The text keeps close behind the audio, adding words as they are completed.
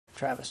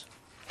Travis.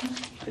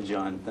 Hey,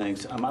 John,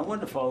 thanks. I wanted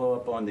to follow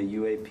up on the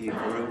UAP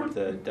group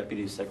that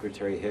Deputy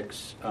Secretary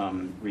Hicks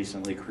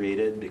recently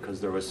created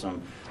because there was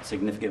some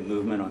significant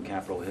movement on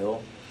Capitol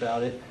Hill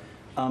about it.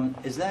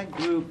 Is that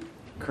group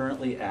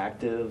currently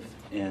active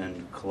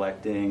in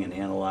collecting and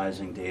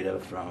analyzing data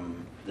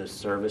from the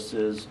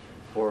services?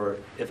 Or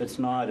if it's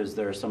not, is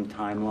there some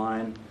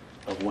timeline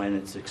of when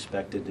it's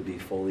expected to be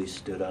fully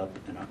stood up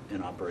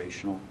and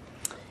operational?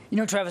 You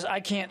know, Travis,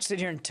 I can't sit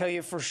here and tell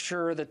you for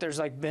sure that there's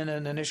like been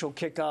an initial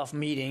kickoff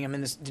meeting. I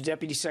mean, the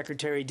Deputy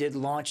Secretary did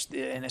launch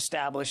and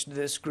establish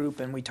this group,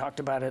 and we talked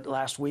about it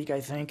last week,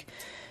 I think.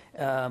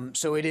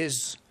 So it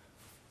is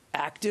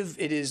active.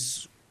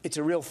 It's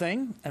a real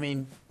thing. I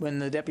mean, when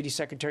the Deputy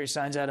Secretary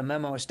signs out a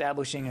memo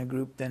establishing a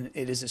group, then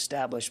it is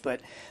established.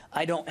 But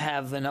I don't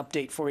have an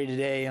update for you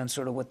today on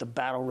sort of what the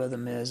battle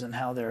rhythm is and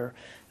how they're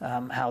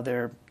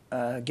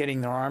getting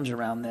their arms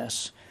around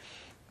this.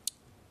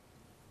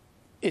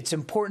 It's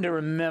important to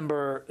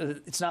remember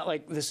it's not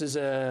like this is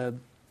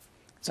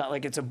it's not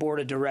like it's a board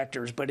of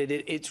directors, but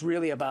it's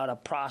really about a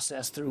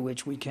process through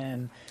which we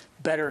can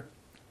better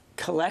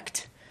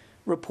collect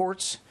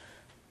reports,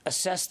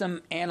 assess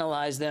them,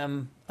 analyze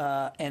them,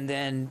 and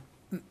then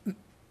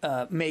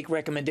make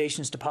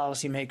recommendations to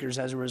policymakers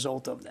as a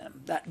result of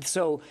them.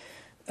 So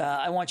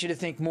I want you to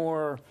think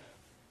more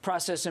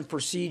process and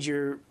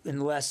procedure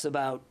and less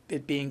about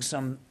it being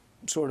some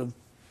sort of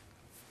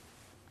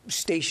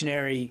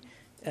stationary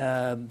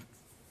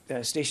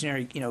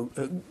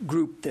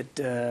group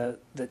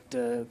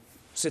that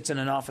sits in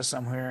an office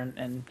somewhere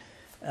and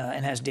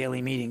has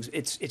daily meetings.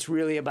 It's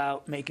really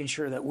about making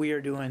sure that we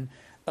are doing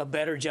a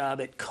better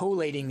job at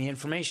collating the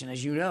information.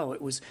 As you know,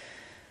 it was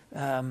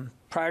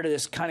prior to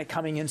this kind of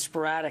coming in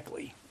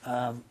sporadically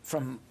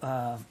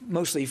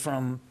mostly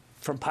from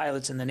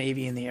pilots in the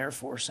Navy and the Air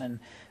Force,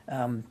 and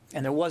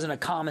there wasn't a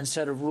common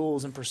set of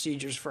rules and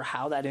procedures for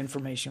how that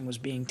information was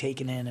being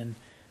taken in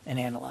and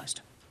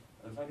analyzed.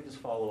 If I could just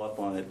follow up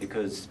on it,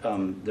 because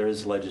there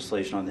is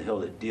legislation on the Hill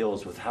that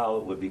deals with how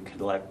it would be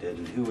collected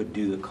and who would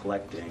do the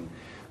collecting.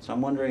 So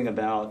I'm wondering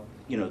about,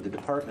 the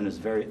department is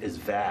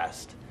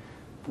vast.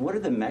 What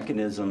are the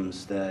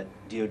mechanisms that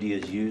DoD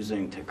is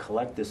using to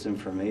collect this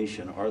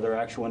information? Are there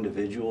actual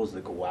individuals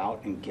that go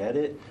out and get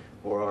it?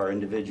 Or are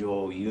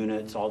individual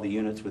units, all the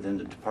units within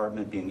the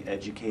department, being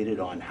educated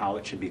on how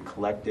it should be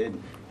collected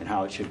and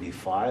how it should be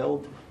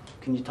filed?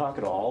 Can you talk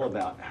at all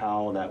about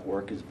how that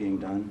work is being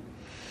done?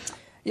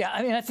 Yeah,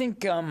 I mean, I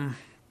think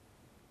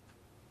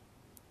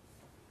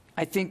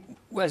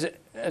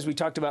as we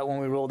talked about when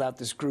we rolled out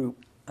this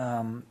group,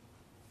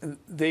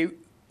 they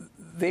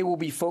will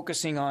be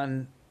focusing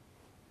on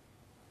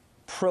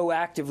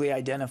proactively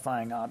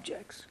identifying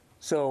objects.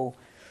 So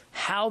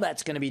how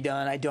that's going to be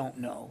done, I don't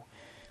know,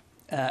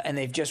 and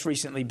they've just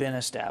recently been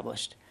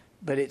established.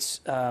 But it's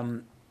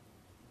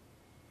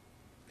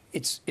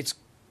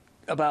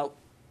about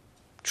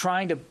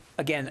trying to,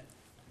 again,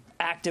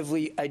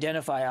 actively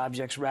identify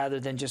objects rather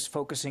than just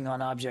focusing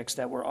on objects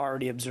that were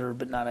already observed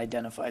but not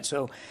identified.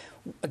 So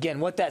again,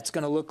 what that's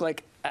going to look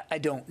like, I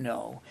don't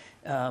know.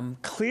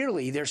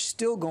 Clearly, they're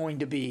still going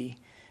to be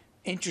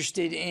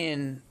interested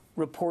in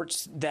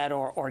reports that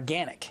are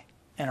organic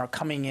and are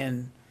coming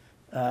in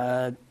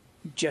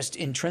just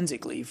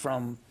intrinsically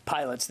from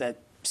pilots that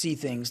see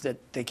things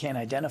that they can't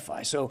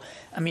identify. So,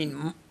 I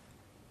mean,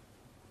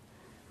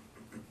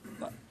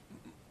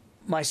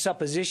 my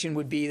supposition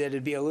would be that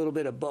it'd be a little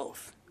bit of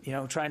both.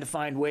 Trying to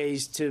find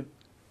ways to,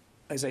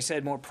 as I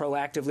said, more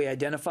proactively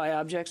identify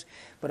objects,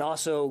 but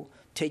also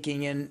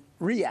taking in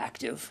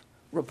reactive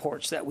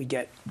reports that we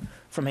get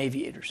from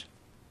aviators.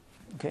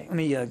 Okay, let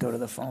me go to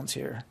the phones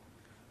here.